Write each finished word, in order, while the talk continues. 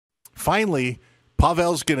Finally,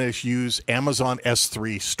 Pawel's going to use Amazon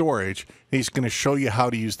S3 storage. He's going to show you how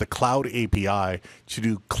to use the Cloud API to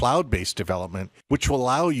do cloud-based development, which will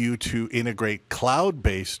allow you to integrate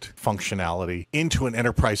cloud-based functionality into an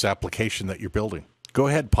enterprise application that you're building. Go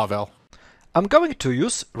ahead, Pawel. I'm going to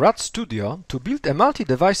use RAD Studio to build a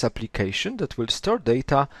multi-device application that will store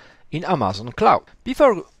data in Amazon Cloud.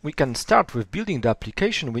 Before we can start with building the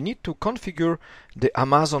application, we need to configure the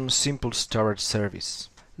Amazon Simple Storage service.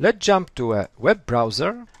 Let's jump to a web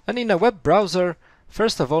browser, and in a web browser,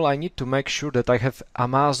 first of all, I need to make sure that I have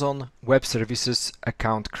Amazon Web Services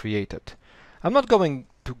account created. I'm not going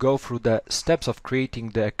to go through the steps of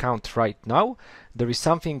creating the account right now. There is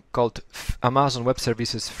something called Amazon Web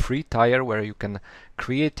Services free tier where you can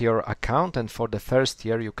create your account, and for the first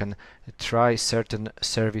year you can try certain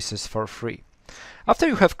services for free. After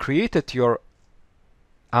you have created your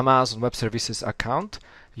Amazon Web Services account,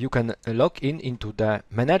 you can log in into the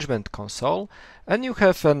management console, and you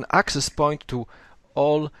have an access point to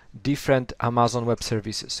all different Amazon Web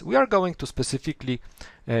Services. We are going to specifically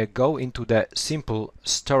go into the simple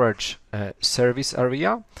storage service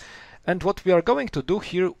area, and what we are going to do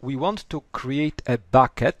here, we want to create a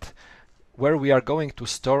bucket where we are going to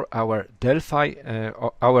store our Delphi,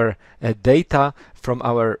 our data from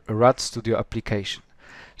our RAD Studio application.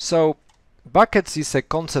 So buckets is a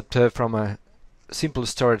concept from a simple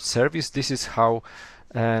storage service. This is how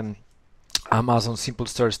Amazon Simple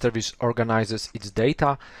Storage Service organizes its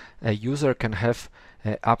data. A user can have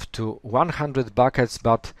up to 100 buckets,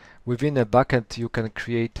 but within a bucket you can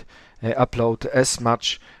create, upload as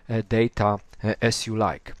much data as you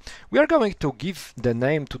like. We are going to give the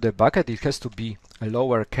name to the bucket. It has to be a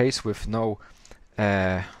lowercase with no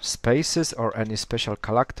spaces or any special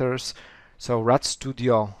characters. So RAD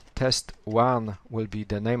Studio Test 1 will be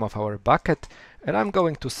the name of our bucket, and I'm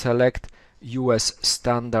going to select US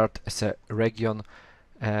standard as a region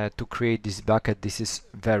to create this bucket. This is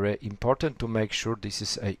very important to make sure this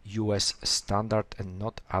is a US standard and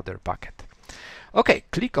not other bucket. Okay,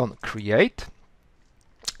 click on create,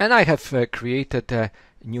 and I have created a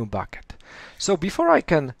new bucket. So before I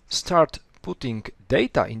can start putting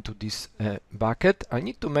data into this bucket, I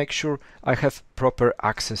need to make sure I have proper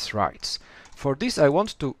access rights. For this, I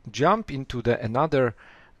want to jump into the another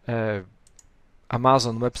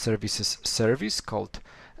Amazon Web Services service called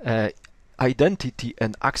Identity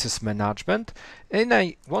and Access Management, and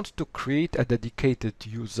I want to create a dedicated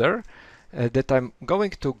user that I'm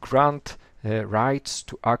going to grant rights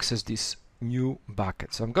to access this new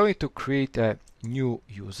bucket. So I'm going to create a new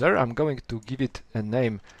user. I'm going to give it a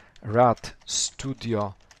name RAD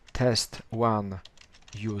Studio Test 1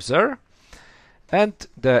 user, and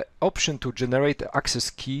the option to generate access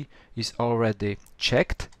key is already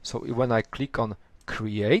checked. So when I click on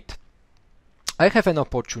create, I have an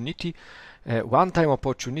opportunity, one-time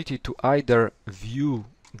opportunity to either view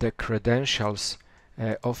the credentials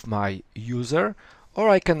of my user, or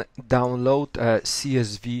I can download a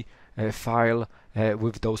CSV file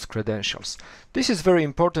with those credentials. This is very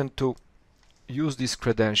important to use these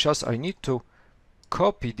credentials. I need to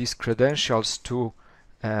copy these credentials to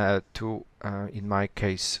in my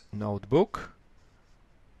case, notebook.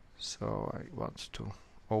 So I want to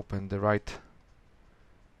open the right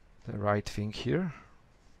thing here,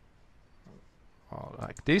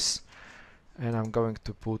 like this, and I'm going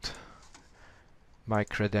to put my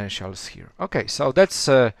credentials here. Okay, so that's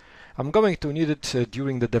I'm going to need it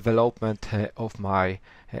during the development of my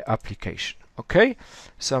application. Okay,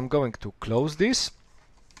 so I'm going to close this.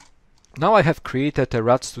 Now I have created a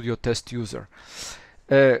RAD Studio test user.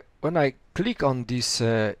 When I click on this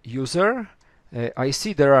user, I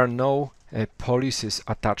see there are no policies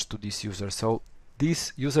attached to this user, so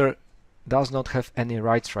this user does not have any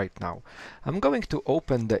rights right now. I'm going to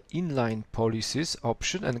open the inline policies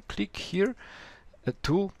option and click here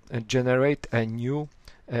to generate a new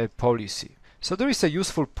policy. So there is a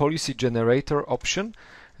useful policy generator option,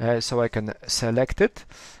 so I can select it,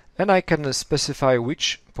 and I can specify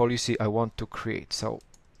which policy I want to create. So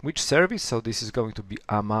which service? So this is going to be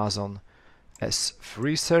Amazon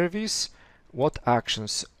S3 service. What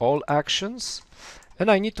actions? All actions. And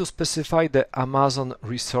I need to specify the Amazon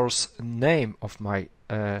resource name of my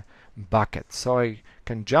bucket. So I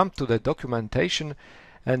can jump to the documentation,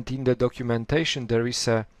 and in the documentation there is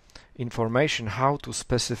information how to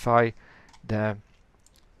specify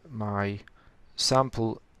my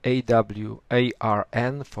sample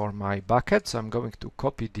AWARN for my bucket. So I'm going to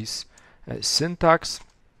copy this syntax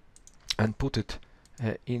and put it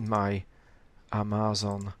in my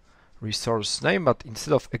Amazon resource name, but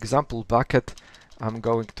instead of example bucket, I'm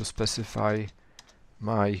going to specify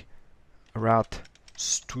my RAD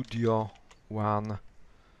Studio 1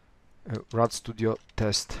 RAD Studio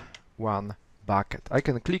test 1 bucket. I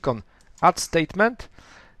can click on add statement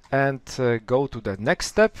and go to the next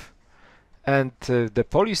step, and the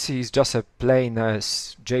policy is just a plain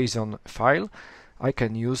JSON file. I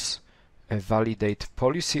can use a validate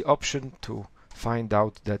policy option to find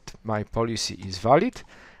out that my policy is valid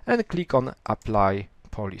and click on apply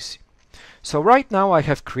policy. So right now I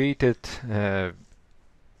have created a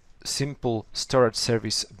simple storage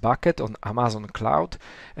service bucket on Amazon Cloud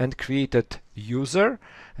and created user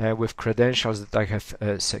with credentials that I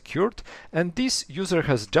have secured, and this user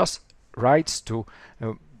has just rights to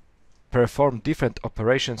perform different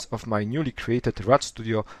operations of my newly created RAD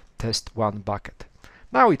Studio test 1 bucket.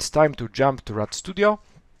 Now it's time to jump to RAD Studio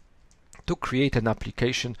to create an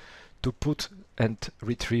application to put and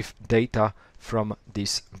retrieve data from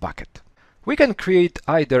this bucket. We can create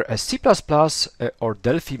either a C++ or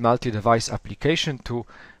Delphi multi-device application to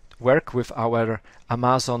work with our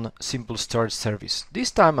Amazon Simple Storage Service. This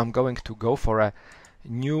time I'm going to go for a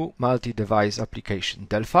new multi-device application,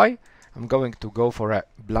 Delphi. I'm going to go for a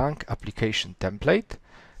blank application template,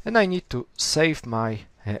 and I need to save my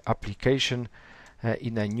application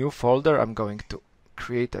in a new folder. I'm going to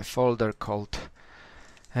create a folder called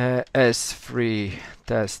S3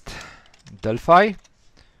 test Delphi.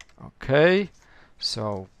 Okay,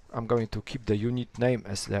 so I'm going to keep the unit name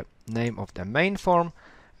as the name of the main form,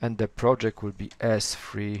 and the project will be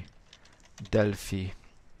S3 Delphi,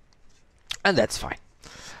 and that's fine.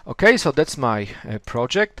 Okay, so that's my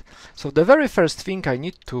project. So the very first thing I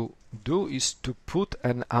need to do is to put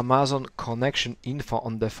an Amazon connection info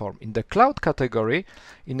on the form. In the cloud category,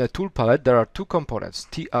 in the tool palette, there are two components: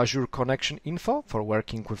 T Azure connection info for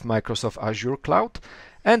working with Microsoft Azure Cloud,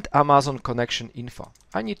 and Amazon connection info.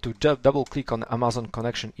 I need to double click on Amazon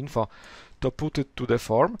connection info to put it to the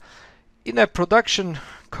form. In a production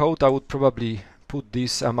code, I would probably put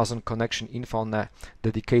this Amazon connection info on a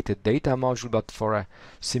dedicated data module, but for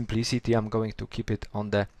simplicity I'm going to keep it on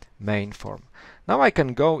the main form. Now I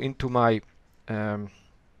can go into my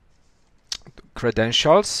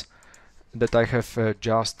credentials that I have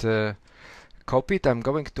just copied. I'm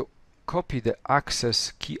going to copy the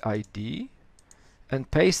access key ID and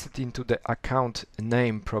paste it into the account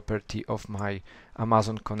name property of my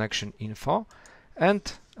Amazon connection info,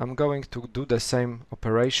 and I'm going to do the same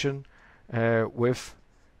operation with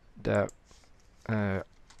the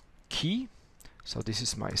key. So this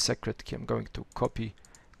is my secret key. I'm going to copy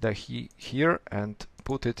the key here and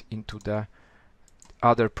put it into the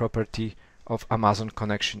other property of Amazon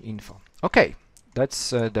connection info. Okay,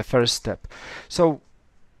 that's the first step. So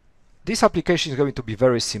this application is going to be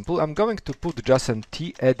very simple. I'm going to put just an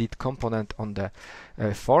t-edit component on the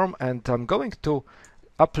form, and I'm going to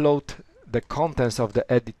upload the contents of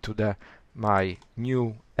the edit to my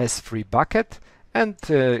new S3 bucket, and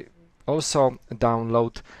also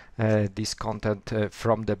download this content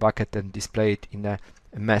from the bucket and display it in a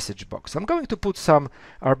message box. I'm going to put some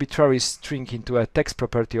arbitrary string into a text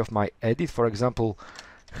property of my edit, for example,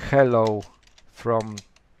 hello from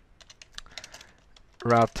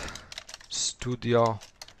RAD Studio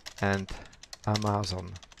and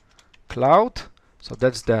Amazon Cloud. So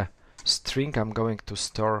that's the string I'm going to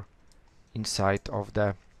store inside of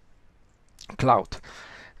the cloud.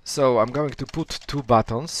 So I'm going to put two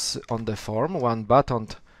buttons on the form, one button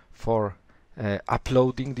for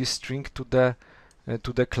uploading this string to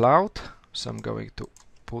the cloud. So I'm going to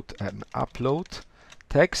put an upload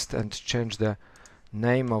text and change the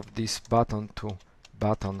name of this button to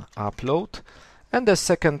button upload, and the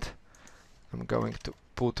second I'm going to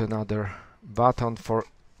put another button for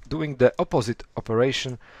doing the opposite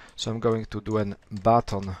operation. So I'm going to do an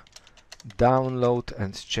button download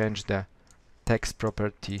and change the text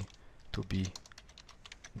property to be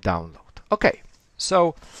download. Okay,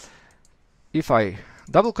 so if I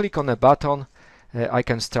double click on a button, I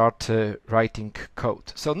can start writing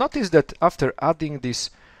code. So notice that after adding this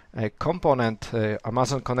component,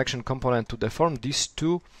 Amazon connection component to the form, these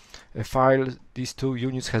two files, these two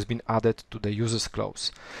units has been added to the users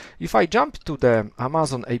clause. If I jump to the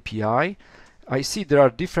Amazon API, I see there are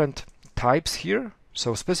different types here.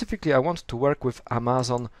 So specifically I want to work with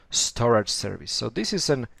Amazon Storage Service. So this is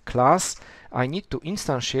a class I need to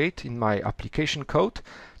instantiate in my application code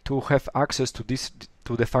to have access to this,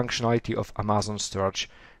 to the functionality of Amazon Storage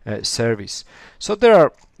Service. So there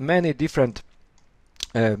are many different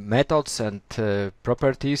methods and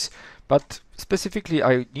properties, but specifically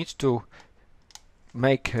I need to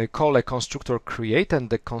call a constructor create, and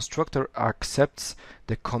the constructor accepts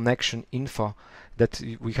the connection info that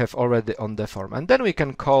we have already on the form. And then we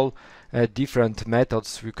can call different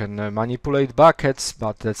methods. We can manipulate buckets,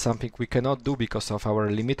 but that's something we cannot do because of our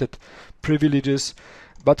limited privileges.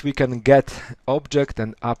 But we can get object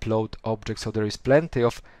and upload object, so there is plenty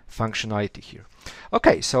of functionality here.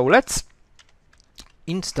 Okay, so let's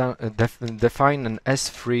define an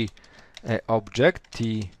S3 object,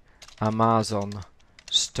 the Amazon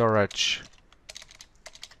storage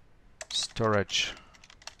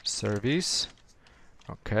service.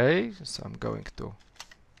 Okay, so I'm going to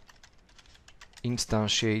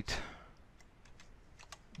instantiate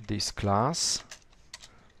this class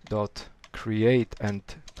dot create and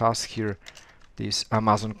pass here this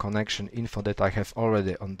Amazon connection info that I have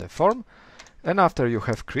already on the form. And after you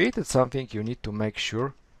have created something, you need to make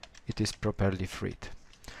sure it is properly freed.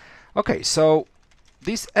 Okay, so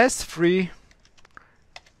this S3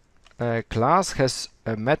 class has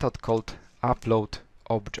a method called upload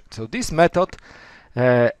object. So this method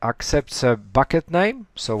accepts a bucket name.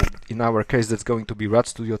 So in our case, that's going to be RAD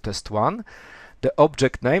Studio Test 1. The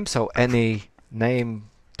object name, so any name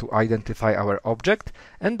to identify our object,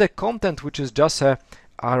 and the content, which is just a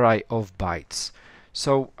array of bytes.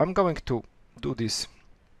 So I'm going to do this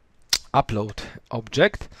upload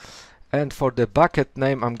object, and for the bucket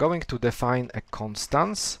name I'm going to define a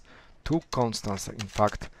constants, two constants in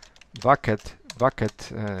fact, bucket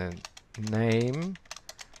name,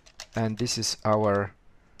 and this is our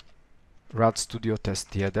RAD Studio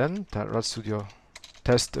Test 1, RAD Studio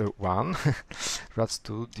Test 1 RAD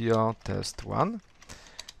Studio Test 1.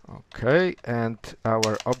 Okay, and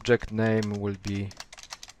our object name will be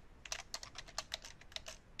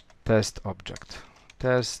test object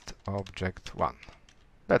 1.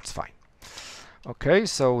 That's fine. Okay,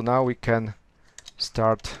 so now we can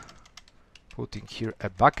start putting here a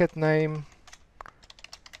bucket name,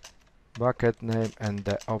 and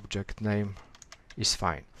the object name is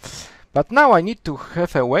fine. But now I need to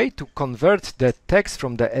have a way to convert the text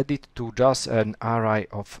from the edit to just an array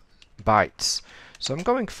of bytes. So I'm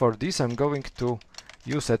going for this, I'm going to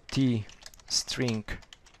use a string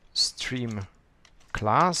stream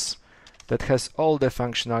class that has all the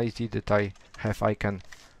functionality that I have. I can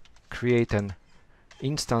create an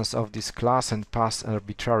instance of this class and pass an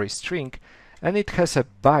arbitrary string, and it has a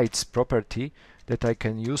bytes property that I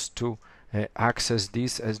can use to access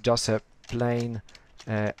this as just a plain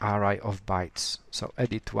array of bytes. So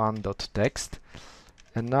edit1.text,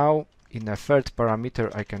 and now in a third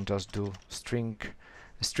parameter I can just do string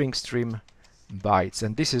stream bytes,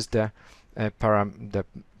 and this is the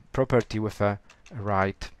property with a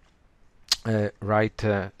right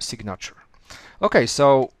signature. Okay,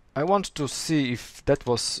 so I want to see if that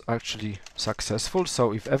was actually successful.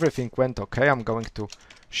 So if everything went okay, I'm going to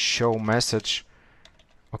show message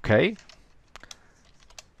okay,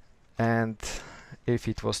 and if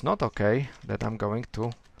it was not okay, then I'm going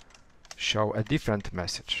to show a different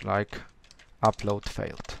message like upload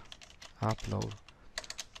failed.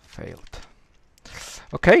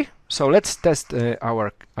 Okay, so let's test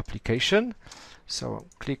our application. So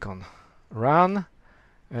click on run,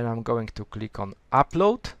 and I'm going to click on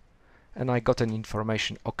upload, and I got an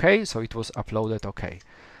information okay, so it was uploaded okay.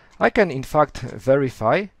 I can in fact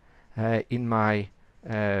verify in my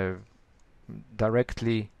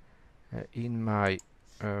directly in my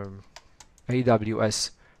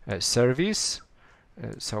AWS service,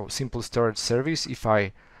 so simple storage service. If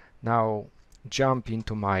I now jump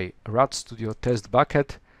into my RAD Studio test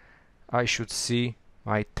bucket, I should see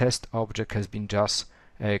my test object has been just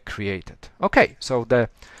created. Okay, so the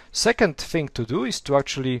second thing to do is to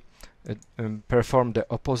actually perform the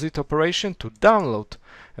opposite operation, to download,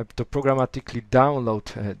 to programmatically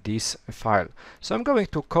download this file. So I'm going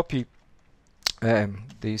to copy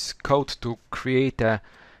this code to create a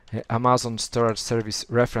Amazon storage service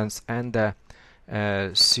reference and a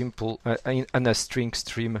simple and a string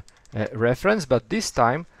stream reference, but this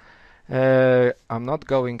time I'm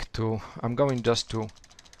going just to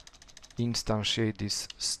instantiate this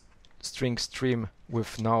string stream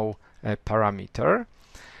with no parameter,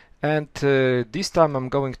 and this time I'm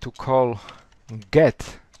going to call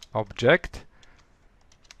get object.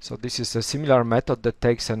 So this is a similar method that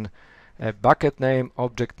takes a bucket name,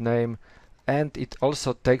 object name, and it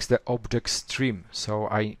also takes the object stream. So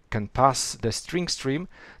I can pass the string stream,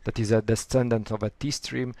 that is a descendant of a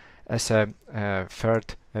t-stream, as a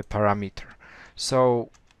third parameter. So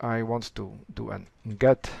I want to do an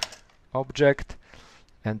get object,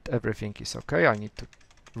 and everything is okay. I need to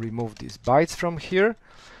remove these bytes from here.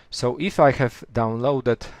 So if I have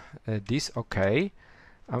downloaded this okay,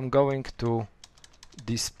 I'm going to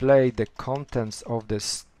display the contents of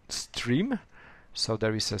this stream So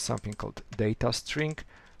there is something called data string,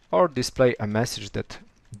 or display a message that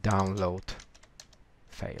download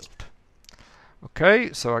failed.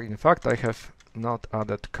 Okay, so in fact I have not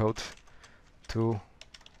added code to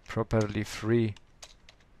properly free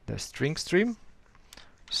the string stream,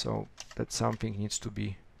 so that something needs to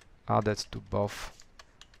be added to both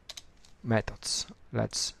methods.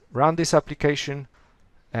 Let's run this application,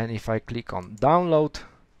 and if I click on download,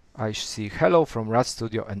 I see hello from RAD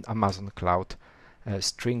Studio and Amazon Cloud, a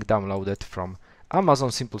string downloaded from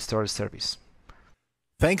Amazon Simple Storage Service.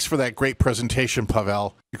 Thanks for that great presentation,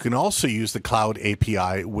 Pawel. You can also use the Cloud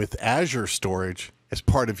API with Azure Storage as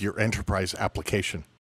part of your enterprise application.